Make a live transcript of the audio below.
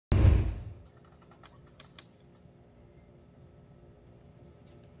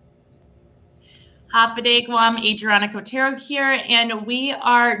Hafaday Guam, Adriana Cotero here, and we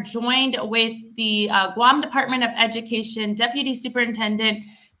are joined with the Guam Department of Education Deputy Superintendent,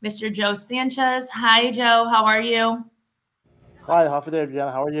 Mr. Joe Sanchez. Hi, Joe. How are you? Hi, Hafaday,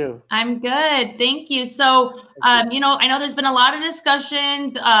 Adriana. How are you? I'm good. Thank you. So, I know there's been a lot of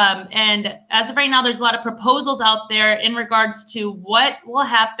discussions, and as of right now, there's a lot of proposals out there in regards to what will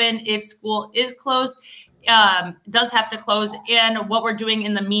happen if school is closed, does have to close, and what we're doing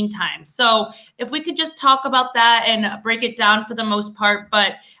in the meantime. So if we could just talk about that and break it down for the most part.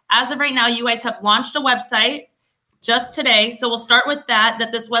 But as of right now, you guys have launched a website just today. So we'll start with that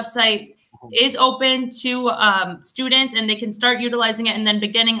this website is open to students and they can start utilizing it. And then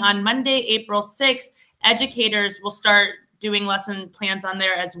beginning on Monday, April 6th, educators will start doing lesson plans on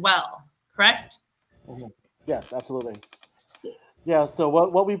there as well, correct? Yes, absolutely. Yeah, so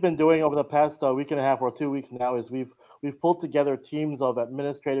what we've been doing over the past week and a half or 2 weeks now is we've pulled together teams of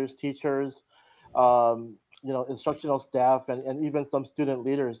administrators, teachers, instructional staff, and even some student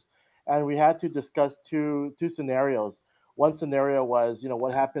leaders, and we had to discuss two scenarios. One scenario was,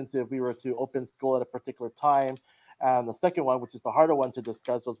 what happens if we were to open school at a particular time, and the second one, which is the harder one to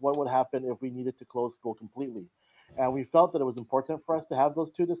discuss, was what would happen if we needed to close school completely. And we felt that it was important for us to have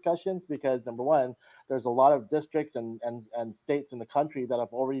those two discussions because, number one, there's a lot of districts and states in the country that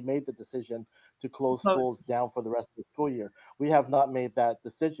have already made the decision to close schools down for the rest of the school year. We have not made that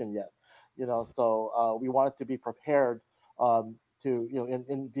decision yet, so we wanted to be prepared in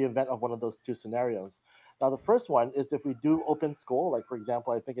the event of one of those two scenarios. Now, the first one is if we do open school, like for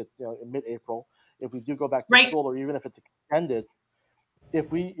example, I think it's in mid-April, if we do go back to school, or even if it's extended, if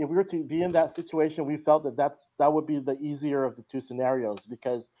we were to be in that situation, we felt that would be the easier of the two scenarios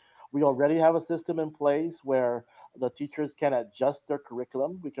because we already have a system in place where the teachers can adjust their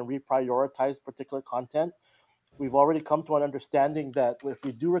curriculum. We can reprioritize particular content. We've already come to an understanding that if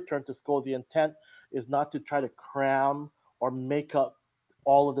we do return to school, the intent is not to try to cram or make up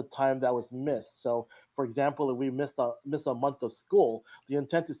all of the time that was missed. So, for example, if we miss a month of school, the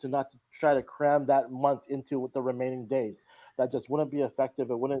intent is to not to try to cram that month into the remaining days. That just wouldn't be effective.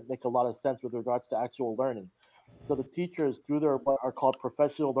 It wouldn't make a lot of sense with regards to actual learning. So the teachers, through their what are called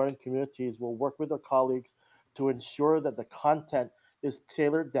professional learning communities, will work with their colleagues to ensure that the content is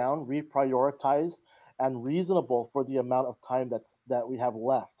tailored down, reprioritized, and reasonable for the amount of time that we have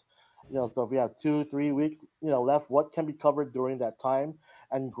left. So if we have 2, 3 weeks, left, what can be covered during that time,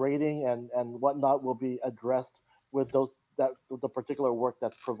 and grading and whatnot will be addressed with the particular work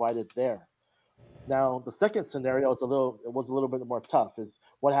that's provided there. Now, the second scenario is it was a little bit more tough. Is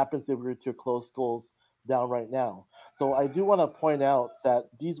what happens if we were to close schools down right now? So I do want to point out that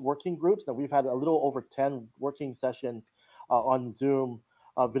these working groups, that we've had a little over 10 working sessions on Zoom,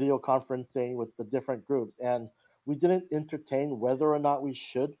 video conferencing with the different groups, and we didn't entertain whether or not we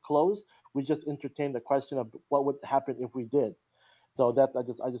should close. We just entertained the question of what would happen if we did. So that's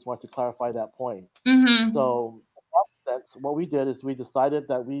I just want to clarify that point. So in that sense, what we did is we decided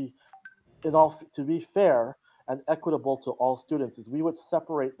that to be fair and equitable to all students, is we would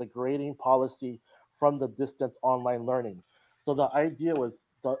separate the grading policy from the distance online learning. So the idea was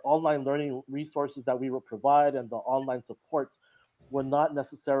the online learning resources that we would provide and the online supports would not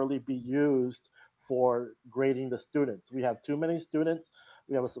necessarily be used for grading the students. We have too many students.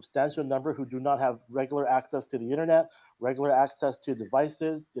 We have a substantial number who do not have regular access to the internet, regular access to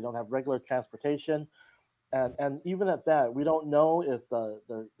devices. They don't have regular transportation. And even at that, we don't know if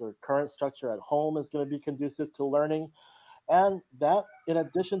the current structure at home is going to be conducive to learning. And that, in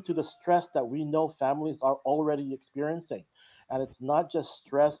addition to the stress that we know families are already experiencing, and it's not just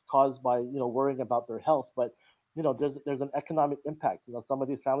stress caused by worrying about their health, but there's an economic impact. Some of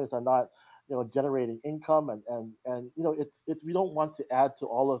these families are not generating income, and it's we don't want to add to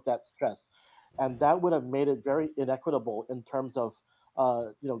all of that stress, and that would have made it very inequitable in terms of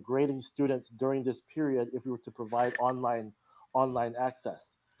grading students during this period if we were to provide online access.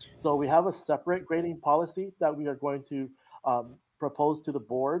 So we have a separate grading policy that we are going to propose to the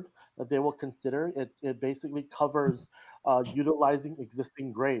board that they will consider. It basically covers utilizing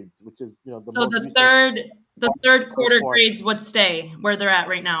existing grades, which is the so the third quarter grades would stay where they're at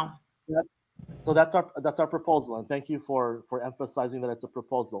right now. So that's our proposal, and thank you for emphasizing that it's a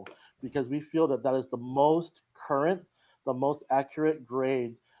proposal, because we feel that that is the most current, the most accurate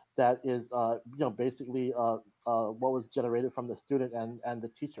grade that is basically what was generated from the student and the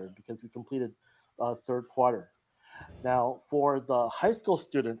teacher, because we completed third quarter. Now, for the high school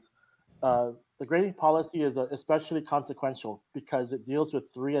students, the grading policy is especially consequential because it deals with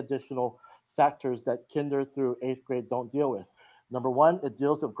three additional factors that kinder through eighth grade don't deal with. Number one, it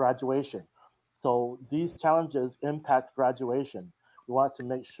deals with graduation. So these challenges impact graduation. We wanted to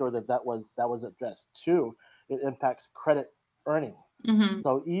make sure that that was addressed. Two, it impacts credit earning. Mm-hmm.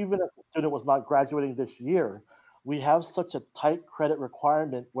 So even if the student was not graduating this year, we have such a tight credit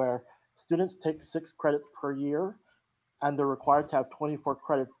requirement where students take 6 credits per year and they're required to have 24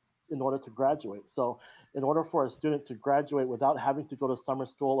 credits in order to graduate. So, in order for a student to graduate without having to go to summer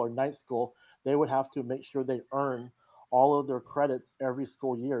school or night school, they would have to make sure they earn all of their credits every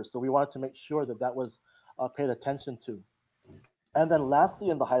school year. So, we wanted to make sure that that was paid attention to. And then lastly,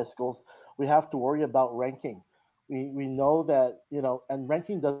 in the high schools, we have to worry about ranking. We know that, and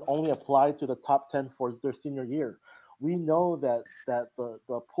ranking doesn't only apply to the top 10 for their senior year. We know that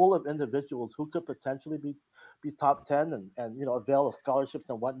the pool of individuals who could potentially be top 10 and avail of scholarships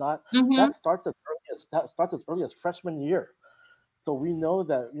and whatnot, Mm-hmm. that starts as early as freshman year. So we know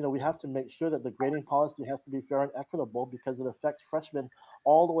that we have to make sure that the grading policy has to be fair and equitable because it affects freshmen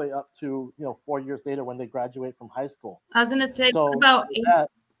all the way up to 4 years later when they graduate from high school. I was going to say, what So about that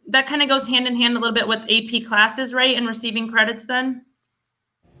that kind of goes hand in hand a little bit with AP classes, right? And receiving credits then?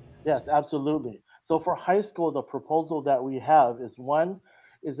 Yes, absolutely. So for high school, the proposal that we have is one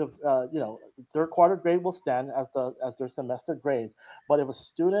is a third quarter grade will stand as their semester grade, but if a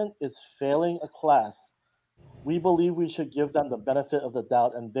student is failing a class, we believe we should give them the benefit of the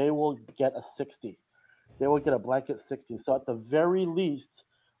doubt, and they will get a 60. They will get a blanket 60. So at the very least,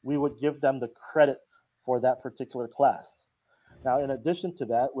 we would give them the credit for that particular class. Now, in addition to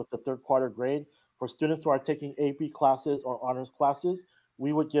that, with the third quarter grade, for students who are taking AP classes or honors classes,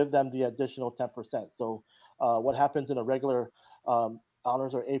 we would give them the additional 10%. So, what happens in a regular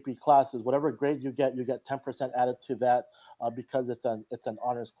honors or AP class is whatever grade you get 10% added to that because it's an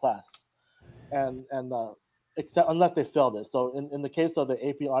honors class. And except unless they failed it. So, in the case of the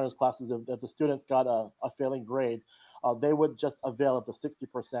AP honors classes, if the students got a failing grade, they would just avail of the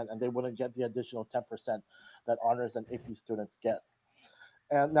 60% and they wouldn't get the additional 10% that honors and AP students get.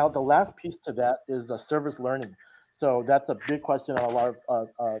 And now the last piece to that is service learning. So that's a big question on a lot of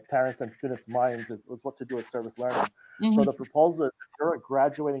parents and students' minds is what to do with service learning. So the Mm-hmm. proposal is if you're a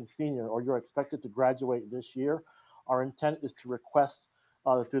graduating senior or you're expected to graduate this year, our intent is to request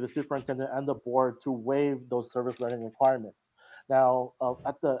through the superintendent and the board to waive those service learning requirements. Now,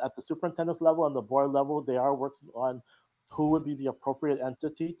 at the superintendent's level and the board level, they are working on who would be the appropriate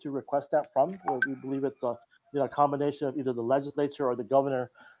entity to request that from. We believe it's a combination of either the legislature or the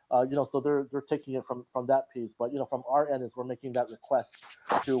governor. So they're taking it from that piece. But from our end, is we're making that request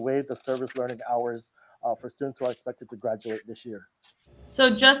to waive the service learning hours for students who are expected to graduate this year.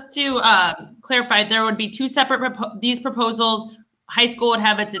 So just to clarify, there would be two separate these proposals. High school would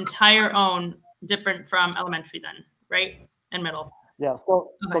have its entire own, different from elementary then, right? And middle. Yeah.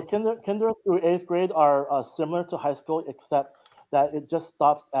 So Okay. kinder through eighth grade are similar to high school, except that it just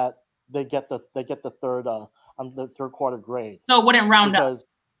stops at the third quarter grade So it wouldn't round up. because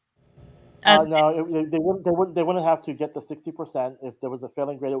no, they wouldn't have to get the 60%. If there was a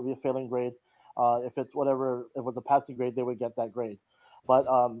failing grade, it would be a failing grade. If it was a passing grade, they would get that grade. But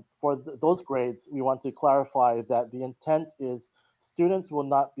for those grades, we want to clarify that the intent is students will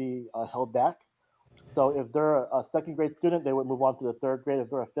not be held back. So if they're a second grade student, they would move on to the third grade. If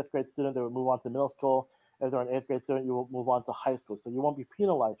they're a fifth grade student, they would move on to middle school. If they're an eighth grade student, you will move on to high school. So you won't be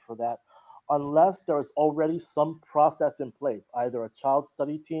penalized for that unless there is already some process in place, either a child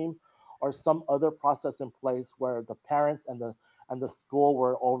study team or some other process in place where the parents and the school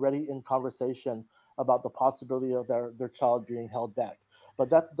were already in conversation about the possibility of their child being held back. But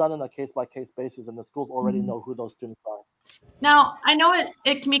that's done on a case by case basis, and the schools already know who those students are. Now, I know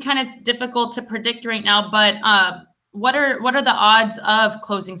it can be kind of difficult to predict right now, but what are the odds of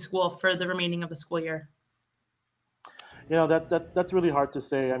closing school for the remaining of the school year? That's really hard to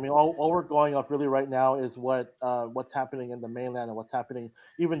say. I mean, all we're going off really right now is what's happening in the mainland and what's happening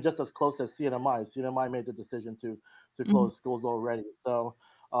even just as close as CNMI. CNMI made the decision to Mhm. close schools already. So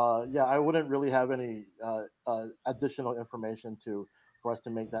yeah, I wouldn't really have any additional information for us to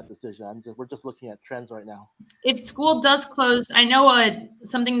make that decision. We're just looking at trends right now. If school does close, I know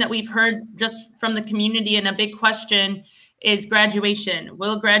something that we've heard just from the community and a big question is graduation.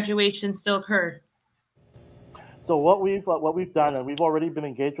 Will graduation still occur? So what we've done, and we've already been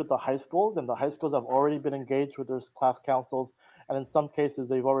engaged with the high schools, and the high schools have already been engaged with their class councils, and in some cases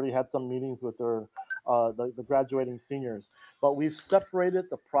they've already had some meetings with their the graduating seniors. But we've separated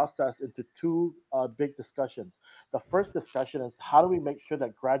the process into two big discussions. The first discussion is how do we make sure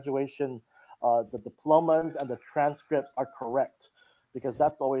that graduation, the diplomas and the transcripts are correct, because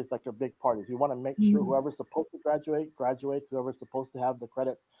that's always like a big part. Is you want to make sure Mhm. whoever's supposed to graduate graduates, whoever's supposed to have the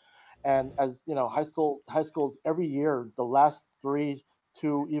credit. And high schools every year, the last 3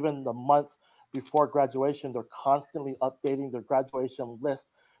 to even the month before graduation, they're constantly updating their graduation list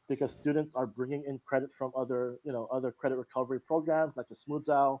because students are bringing in credit from other, other credit recovery programs like the Smooth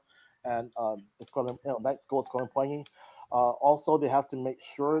Out and it's called, Night School, it's called Employing. Also, they have to make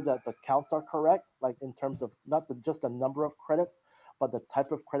sure that the counts are correct, like in terms of not just the number of credits, but the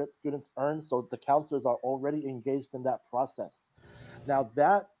type of credit students earn. So the counselors are already engaged in that process. Now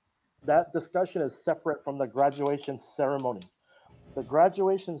that discussion is separate from the graduation ceremony. The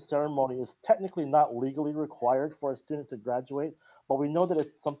graduation ceremony is technically not legally required for a student to graduate, but we know that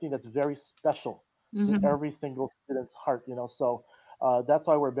it's something that's very special to Hmm. every single student's heart. So that's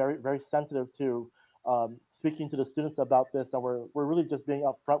why we're very, very sensitive to speaking to the students about this, and we're really just being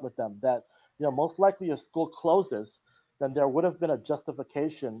upfront with them that most likely if school closes, then there would have been a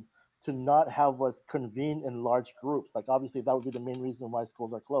justification to not have us convene in large groups. Like obviously that would be the main reason why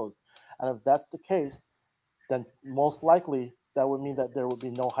schools are closed, and if that's the case, then most likely that would mean that there would be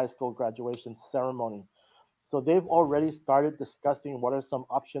no high school graduation ceremony. So they've already started discussing what are some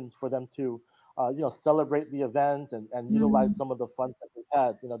options for them to, celebrate the event and utilize Hmm. some of the funds that they've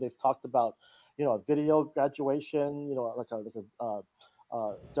had. They've talked about, a video graduation, like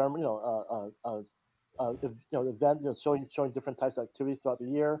a ceremony, event, showing different types of activities throughout the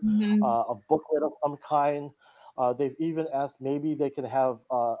year, Hmm. a booklet of some kind. They've even asked maybe they can have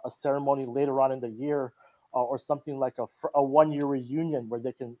a ceremony later on in the year, or something like a 1 year reunion where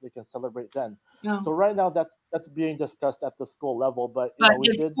they can celebrate then. Oh. So right now that's being discussed at the school level, but But we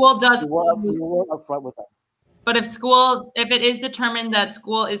if did school does we close, were upfront with them. but if it is determined that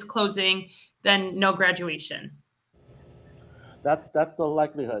school is closing, then no graduation. That's the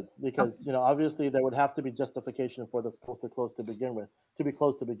likelihood because Okay. obviously there would have to be justification for the schools to be closed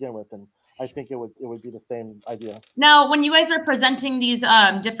to begin with, and I think it would be the same idea. Now, when you guys were presenting these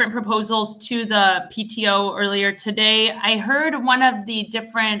different proposals to the PTO earlier today, I heard one of the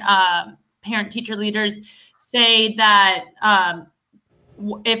different parent teacher leaders say that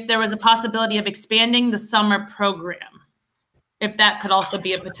if there was a possibility of expanding the summer program, if that could also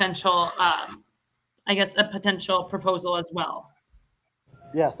be a potential, I guess, a potential proposal as well.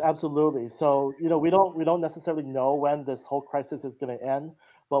 Yes, absolutely. So, we don't necessarily know when this whole crisis is going to end,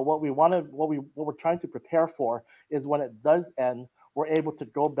 but what we're trying to prepare for is when it does end, we're able to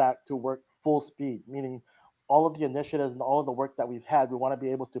go back to work full speed, meaning all of the initiatives and all of the work that we've had, we want to be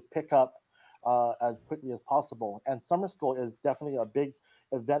able to pick up as quickly as possible. And summer school is definitely a big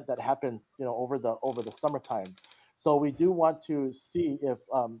event that happens, over the summertime. So we do want to see if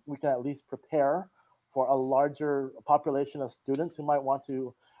we can at least prepare for a larger population of students who might want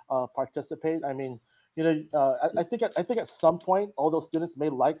to participate. I mean, I think at some point, all those students may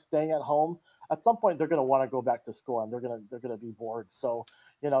like staying at home. At some point, they're going to want to go back to school, and they're gonna be bored. So,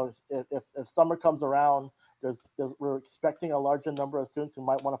 if summer comes around, we're expecting a larger number of students who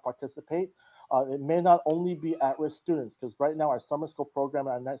might want to participate. It may not only be at-risk students, because right now our summer school program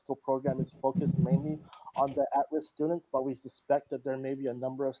and our night school program is focused mainly on the at-risk students, but we suspect that there may be a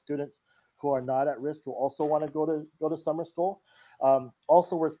number of students who are not at risk who also want to go to summer school.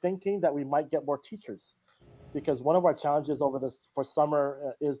 Also, we're thinking that we might get more teachers because one of our challenges over this for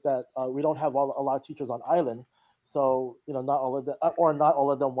summer is that we don't have a lot of teachers on island. So not all of them, or not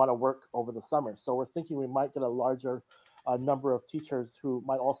all of them want to work over the summer. So we're thinking we might get a larger number of teachers who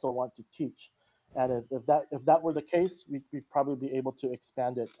might also want to teach. And if that were the case, we'd probably be able to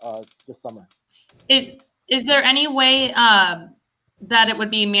expand it this summer. Is there any way that it would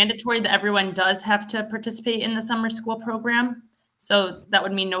be mandatory that everyone does have to participate in the summer school program? So that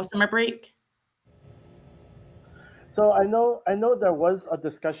would mean no summer break? So I know there was a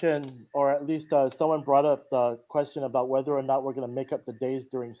discussion, or at least someone brought up the question about whether or not we're going to make up the days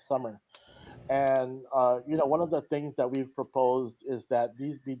during summer. And one of the things that we've proposed is that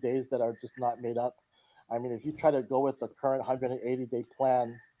these be days that are just not made up. I mean, if you try to go with the current 180-day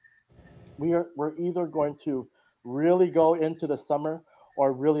plan, we're either going to really go into the summer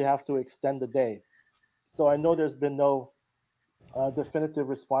or really have to extend the day. So I know there's been no definitive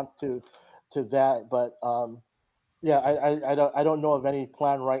response to that, but yeah, I don't know of any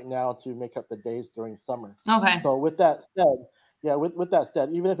plan right now to make up the days during summer. Okay. So with that said, yeah, with that said,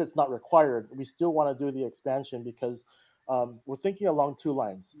 even if it's not required, we still want to do the expansion because we're thinking along two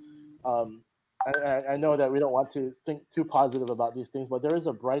lines. Um, I know that we don't want to think too positive about these things, but there is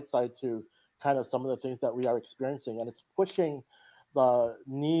a bright side to kind of some of the things that we are experiencing, and it's pushing the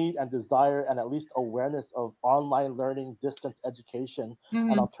need and desire and at least awareness of online learning, distance education,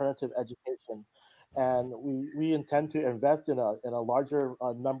 and Hmm. alternative education. And we intend to invest in a larger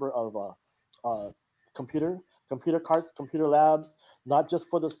number of uh, computer computer carts, computer labs, not just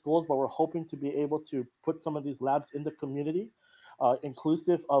for the schools, but we're hoping to be able to put some of these labs in the community.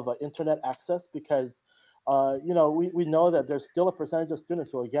 inclusive of internet access because we know that there's still a percentage of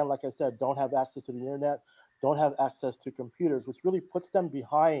students who, again, like I said, don't have access to the internet, don't have access to computers, which really puts them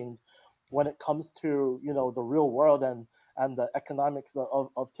behind when it comes to the real world and the economics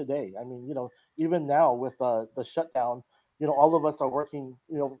of today. I mean, even now with the shutdown, all of us are working,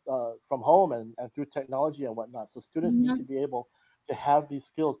 from home and through technology and whatnot. So students need to Mm-hmm. be able to have these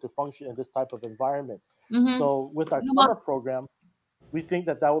skills to function in this type of environment. Mm-hmm. So with our Well, summer program, we think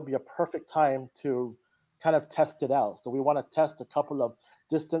that that would be a perfect time to kind of test it out. So we want to test a couple of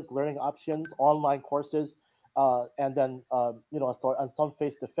distance learning options, online courses, and then and some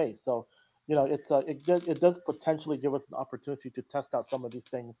face to face. So it does potentially give us an opportunity to test out some of these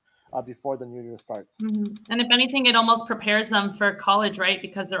things before the new year starts. mhm. And if anything, it almost prepares them for college, right?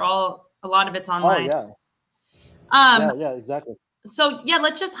 Because a lot of it's Oh online. yeah, Um, yeah, exactly. so yeah,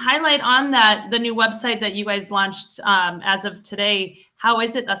 let's just highlight on the new website that you guys launched as of today. How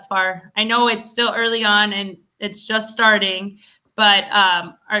is it thus far? I know it's still early on and it's just starting, but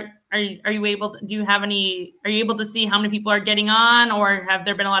are you able to, do you have any, are you able to see how many people are getting on, or have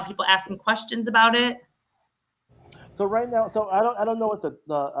there been a lot of people asking questions about it? So right now, so I don't know what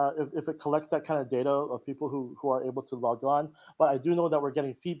if it collects that kind of data of people who are able to log on, but I do know that we're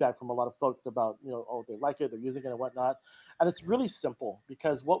getting feedback from a lot of folks about oh, they like it, they're using it and whatnot, and it's really simple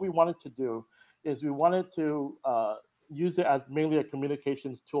because what we wanted to do is we wanted to use it as mainly a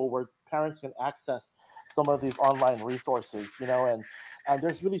communications tool where parents can access some of these online resources, and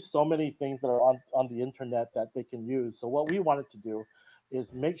there's really so many things that are on the internet that they can use. So what we wanted to do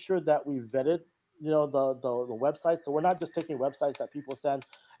is make sure that we vetted the website. So we're not just taking websites that people send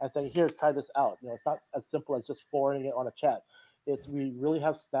and saying, here, try this out. It's not as simple as just forwarding it on a chat. It's we really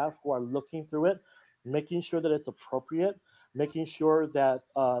have staff who are looking through it, making sure that it's appropriate, making sure that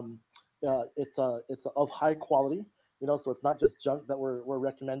it's of high quality. So it's not just junk that we're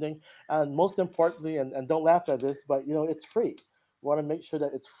recommending. And most importantly, and don't laugh at this, but it's free. We want to make sure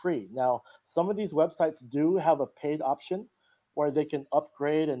that it's free. Now, some of these websites do have a paid option where they can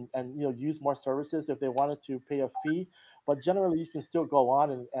upgrade and use more services if they wanted to pay a fee. But generally, you can still go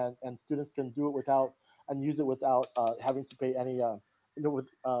on and students can do it without and use it without having to pay any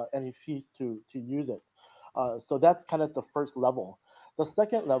fee to use it. So that's kind of the first level. The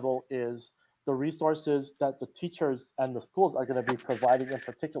second level is the resources that the teachers and the schools are going to be providing in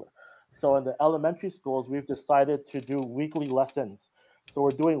particular. So in the elementary schools, we've decided to do weekly lessons. So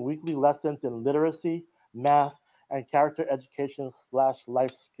we're doing weekly lessons in literacy, math, and character education slash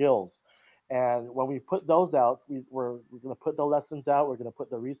life skills. And when we put those out, we're going to put the lessons out, we're going to put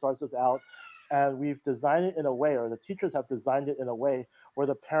the resources out, and we've designed it in a way, or the teachers have designed it in a way where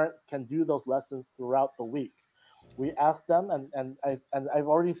the parent can do those lessons throughout the week. We ask them, and I've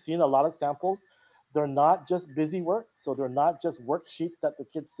already seen a lot of samples. They're not just busy work, so they're not just worksheets that the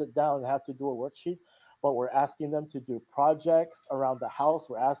kids sit down and have to do a worksheet, but we're asking them to do projects around the house.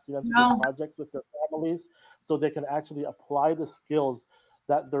 We're asking them to do No. projects with their families, so they can actually apply the skills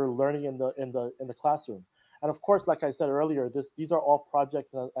that they're learning in the classroom. And of course, like I said earlier, these are all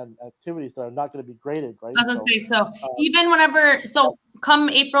projects and activities that are not going to be graded, right? I was gonna So say, so uh, even whenever, so come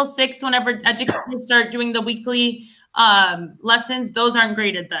April 6th, whenever educators start doing the weekly lessons, those aren't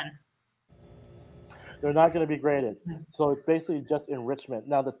graded then. they're not going to be graded. So it's basically just enrichment.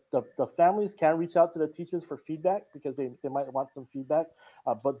 Now, the families can reach out to the teachers for feedback because they might want some feedback,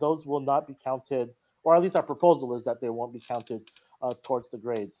 but those will not be counted, or at least our proposal is that they won't be counted towards the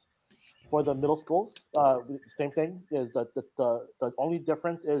grades. For the middle schools, same thing is that the only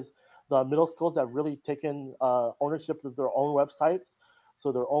difference is the middle schools have really taken ownership of their own websites.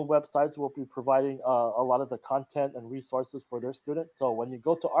 So their own websites will be providing a lot of the content and resources for their students. So when you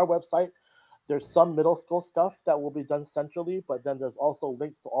go to our website, there's some middle school stuff that will be done centrally, but then there's also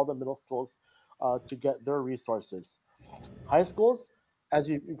links to all the middle schools to get their resources. High schools, as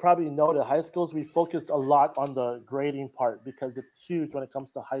you probably know, the high schools, we focused a lot on the grading part because it's huge when it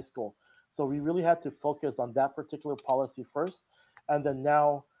comes to high school. So we really had to focus on that particular policy first. And then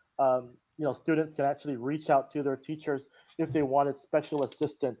now, students can actually reach out to their teachers if they wanted special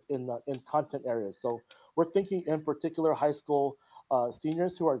assistance in content areas. So we're thinking in particular high school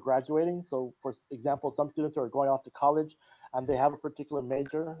seniors who are graduating. So for example, some students who are going off to college and they have a particular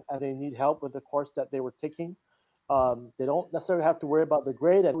major and they need help with the course that they were taking. They don't necessarily have to worry about the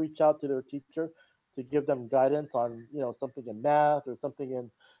grade and reach out to their teacher to give them guidance on something in math or something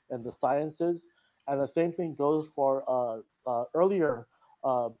in the sciences. And the same thing goes for earlier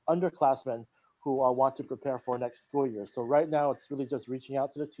underclassmen who want to prepare for next school year. So right now it's really just reaching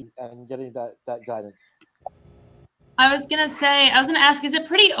out to the team and getting that guidance. I was going to ask, is it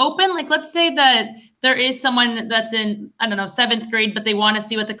pretty open? Like, let's say that there is someone that's in, I don't know, 7th grade, but they want to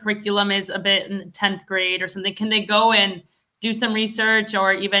see what the curriculum is a bit in 10th grade or something. Can they go and do some research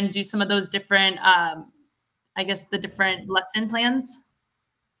or even do some of those different, I guess, the different lesson plans?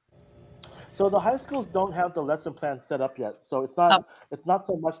 So the high schools don't have the lesson plan set up yet. So Oh, it's not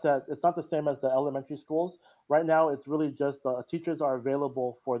so much that it's not the same as the elementary schools. Right now, it's really just teachers are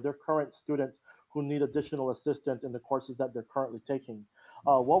available for their current students who need additional assistance in the courses that they're currently taking.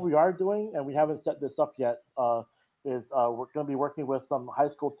 What we are doing, and we haven't set this up yet, is we're going to be working with some high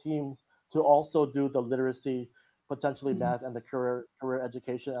school teams to also do the literacy, potentially mhm. math, and the career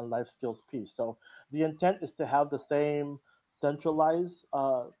education and life skills piece. So the intent is to have the same centralized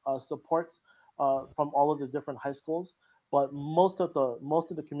supports from all of the different high schools, but most of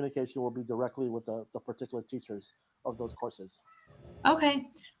the communication will be directly with the particular teachers of those courses. Okay.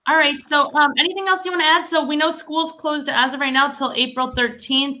 All right. So anything else you want to add? So we know school's closed as of right now till April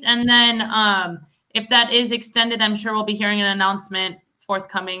 13th. And then if that is extended, I'm sure we'll be hearing an announcement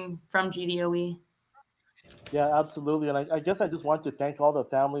forthcoming from GDOE. Yeah, absolutely. And I guess I just want to thank all the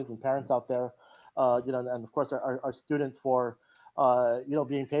families and parents out there, and of course our students for,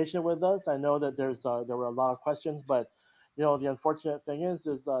 being patient with us. I know that there were a lot of questions, but, the unfortunate thing is,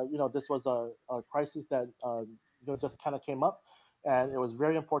 this was a crisis that, just kind of came up, and it was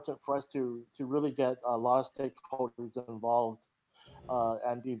very important for us to really get a lot of stakeholders involved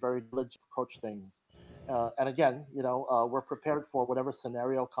and be very diligent to approach things. And again, we're prepared for whatever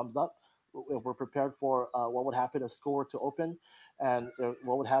scenario comes up. We're prepared for what would happen if school were to open, and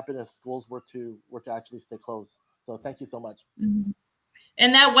what would happen if schools were to actually stay closed. So thank you so much. Mhm.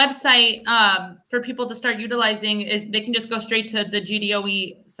 And that website for people to start utilizing, they can just go straight to the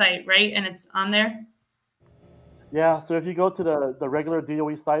GDOE site, right? And it's on there. Yeah, so if you go to the regular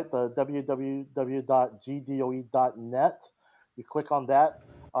DOE site, the www.gdoe.net, you click on that.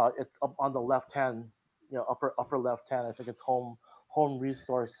 It's up on the left hand, upper left hand. I think it's home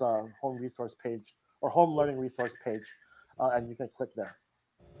resource page or home learning resource page, and you can click there.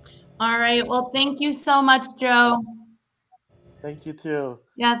 All right. Well, thank you so much, Joe. Thank you too.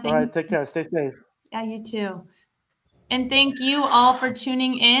 Yeah, All right, take care. Stay safe. yeah, you too. And thank you all for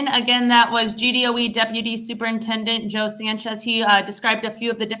tuning in. Again, that was GDOE Deputy Superintendent Joe Sanchez. He described a few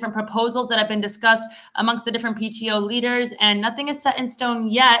of the different proposals that have been discussed amongst the different PTO leaders, and nothing is set in stone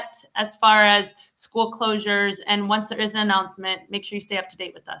yet as far as school closures. And once there is an announcement, make sure you stay up to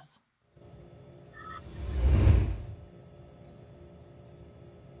date with us.